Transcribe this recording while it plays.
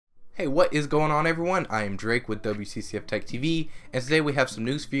Hey, what is going on, everyone? I am Drake with WCCF Tech TV, and today we have some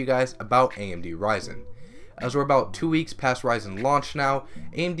news for you guys about AMD Ryzen. As we're about 2 weeks past Ryzen launch now,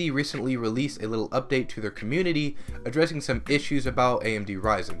 AMD recently released a little update to their community addressing some issues about AMD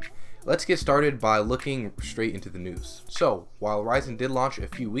Ryzen. Let's get started by looking straight into the news. So, while Ryzen did launch a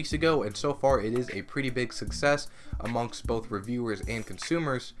few weeks ago, and so far it is a pretty big success amongst both reviewers and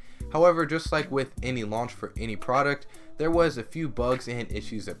consumers, however, just like with any launch for any product, there was a few bugs and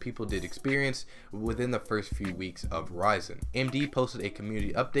issues that people did experience within the first few weeks of Ryzen. AMD posted a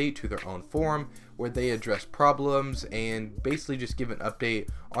community update to their own forum where they address problems and basically just give an update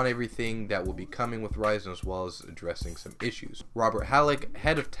on everything that will be coming with Ryzen, as well as addressing some issues. Robert Hallock,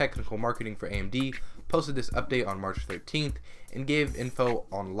 head of technical marketing for AMD, posted this update on March 13th and gave info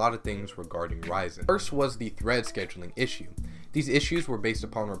on a lot of things regarding Ryzen. First was the thread scheduling issue. These issues were based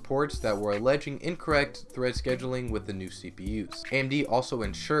upon reports that were alleging incorrect thread scheduling with the new CPUs. AMD also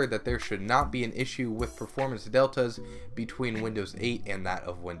ensured that there should not be an issue with performance deltas between Windows 8 and that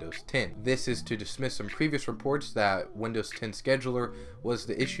of Windows 10. This is to dismiss some previous reports that Windows 10 scheduler was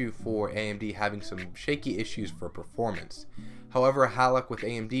the issue for AMD having some shaky issues for performance. However, Hallock with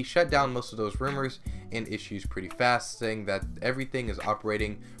AMD shut down most of those rumors and issues pretty fast, saying that everything is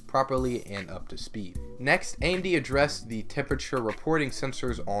operating properly and up to speed. Next, AMD addressed the temperature reporting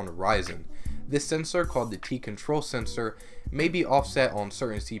sensors on Ryzen. This sensor, called the T-Control sensor, may be offset on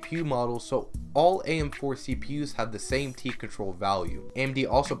certain CPU models, so all AM4 CPUs have the same T-Control value. AMD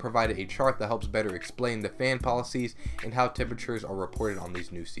also provided a chart that helps better explain the fan policies and how temperatures are reported on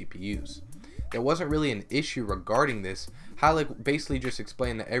these new CPUs. There wasn't really an issue regarding this. Hallock basically just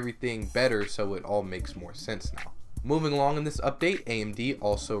explained that everything better, so it all makes more sense now. Moving along in this update, AMD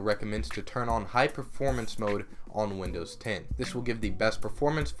also recommends to turn on high performance mode on Windows 10. This will give the best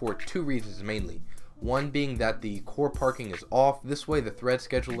performance for two reasons mainly. One being that the core parking is off. This way the thread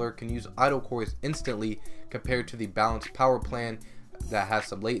scheduler can use idle cores instantly compared to the balanced power plan that has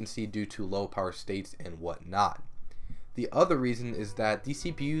some latency due to low power states and whatnot. The other reason is that these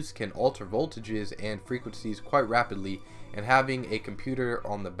CPUs can alter voltages and frequencies quite rapidly, and having a computer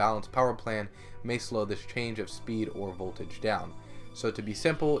on the balanced power plan may slow this change of speed or voltage down. So to be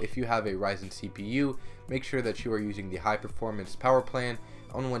simple, if you have a Ryzen CPU, make sure that you are using the high performance power plan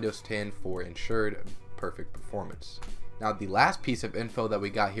on Windows 10 for ensured perfect performance. Now, the last piece of info that we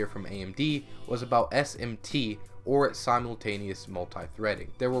got here from AMD was about SMT, or simultaneous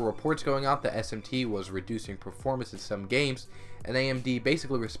multi-threading. There were reports going out that SMT was reducing performance in some games, and AMD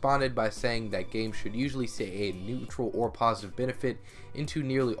basically responded by saying that games should usually see a neutral or positive benefit into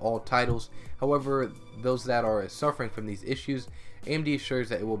nearly all titles. However, those that are suffering from these issues, AMD assures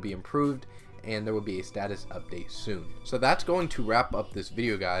that it will be improved and there will be a status update soon. So that's going to wrap up this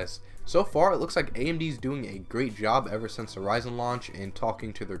video, guys. So far, it looks like AMD is doing a great job ever since the Ryzen launch in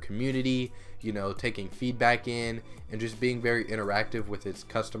talking to their community, taking feedback in, and just being very interactive with its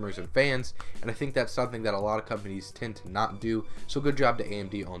customers and fans. And I think that's something that a lot of companies tend to not do. So good job to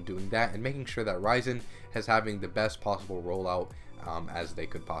AMD on doing that and making sure that Ryzen is having the best possible rollout as they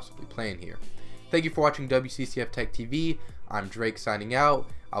could possibly plan here. Thank you for watching WCCF Tech TV. I'm Drake signing out.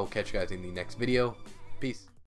 I will catch you guys in the next video. Peace.